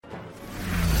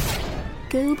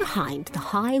go behind the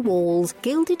high walls,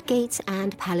 gilded gates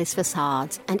and palace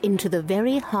facades and into the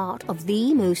very heart of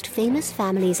the most famous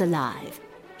families alive.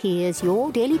 Here's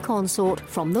your daily consort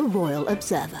from the Royal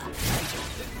Observer.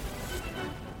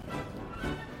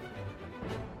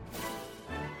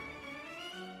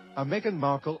 Are Meghan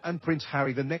Markle and Prince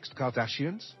Harry the next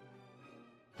Kardashians?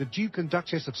 The Duke and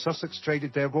Duchess of Sussex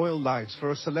traded their royal lives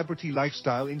for a celebrity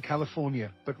lifestyle in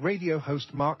California, but radio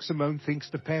host Mark Simone thinks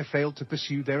the pair failed to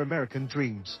pursue their American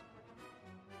dreams.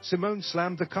 Simone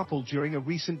slammed the couple during a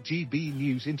recent GB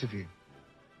News interview.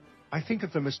 "I think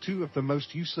of them as two of the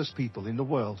most useless people in the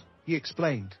world," he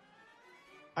explained.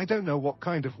 "I don't know what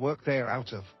kind of work they're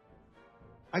out of.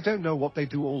 I don't know what they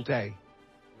do all day.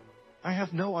 I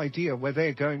have no idea where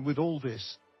they're going with all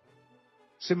this."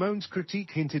 Simone's critique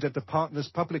hinted at the partners'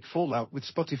 public fallout with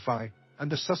Spotify,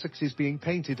 and the Sussexes being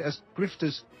painted as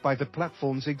grifters by the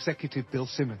platform's executive Bill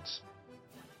Simmons.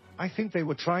 "I think they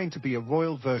were trying to be a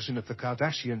royal version of the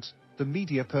Kardashians," the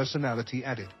media personality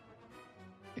added.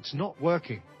 "It's not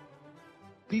working.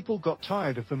 People got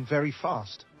tired of them very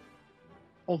fast."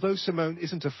 Although Simone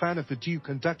isn't a fan of the Duke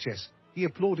and Duchess, he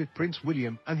applauded Prince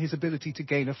William and his ability to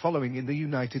gain a following in the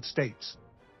United States.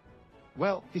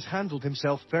 "Well, he's handled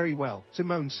himself very well,"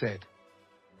 Simone said.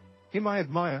 "Him I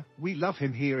admire, we love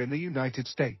him here in the United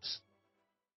States.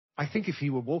 I think if he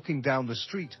were walking down the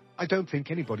street, I don't think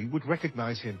anybody would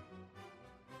recognize him.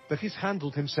 But he's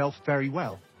handled himself very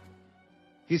well.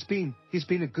 He's been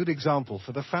a good example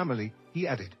for the family," he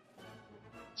added.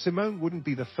 Simone wouldn't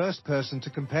be the first person to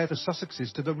compare the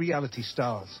Sussexes to the reality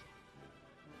stars.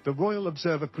 The Royal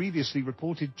Observer previously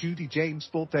reported Judy James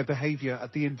thought their behavior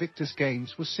at the Invictus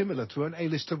Games was similar to an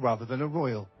A-lister rather than a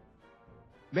royal.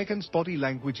 Meghan's body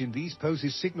language in these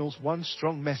poses signals one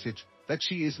strong message, that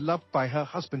she is loved by her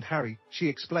husband Harry, she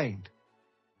explained.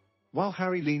 While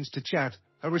Harry leans to chat,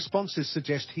 her responses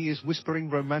suggest he is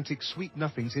whispering romantic sweet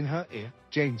nothings in her ear,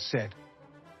 James said.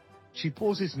 She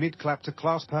pauses mid-clap to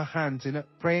clasp her hands in a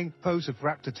praying pose of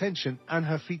rapt attention, and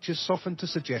her features soften to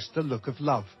suggest the look of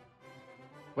love.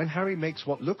 When Harry makes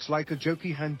what looks like a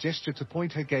jokey hand gesture to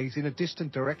point her gaze in a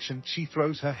distant direction, she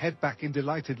throws her head back in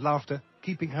delighted laughter,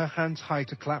 keeping her hands high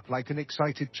to clap like an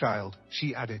excited child,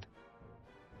 she added.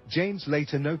 James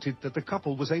later noted that the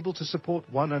couple was able to support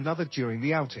one another during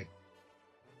the outing.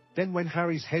 Then when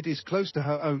Harry's head is close to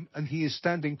her own and he is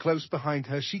standing close behind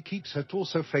her, she keeps her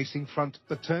torso facing front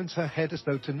but turns her head as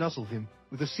though to nuzzle him,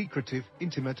 with a secretive,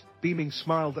 intimate, beaming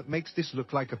smile that makes this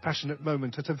look like a passionate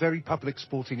moment at a very public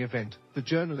sporting event, the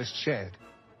journalist shared.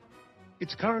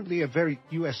 It's currently a very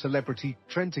US celebrity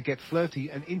trend to get flirty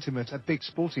and intimate at big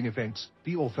sporting events,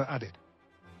 the author added.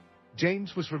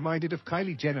 James was reminded of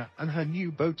Kylie Jenner and her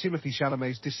new beau Timothée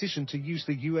Chalamet's decision to use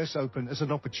the US Open as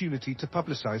an opportunity to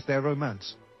publicize their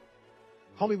romance.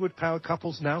 Hollywood power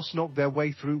couples now snog their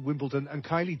way through Wimbledon, and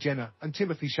Kylie Jenner and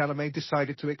Timothée Chalamet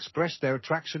decided to express their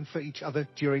attraction for each other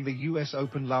during the US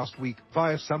Open last week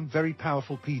via some very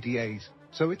powerful PDAs,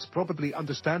 so it's probably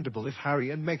understandable if Harry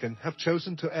and Meghan have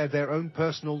chosen to air their own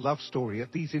personal love story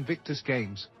at these Invictus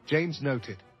Games, James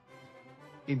noted.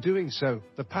 In doing so,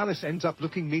 the palace ends up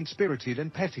looking mean-spirited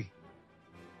and petty.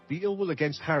 The ill will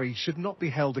against Harry should not be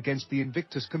held against the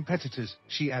Invictus competitors,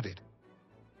 she added.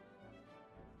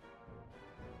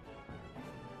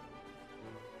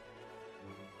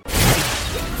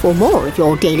 For more of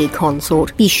your daily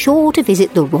consort, be sure to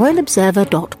visit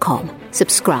theroyalobserver.com.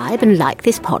 Subscribe and like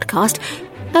this podcast.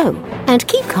 Oh, and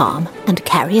keep calm and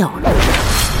carry on.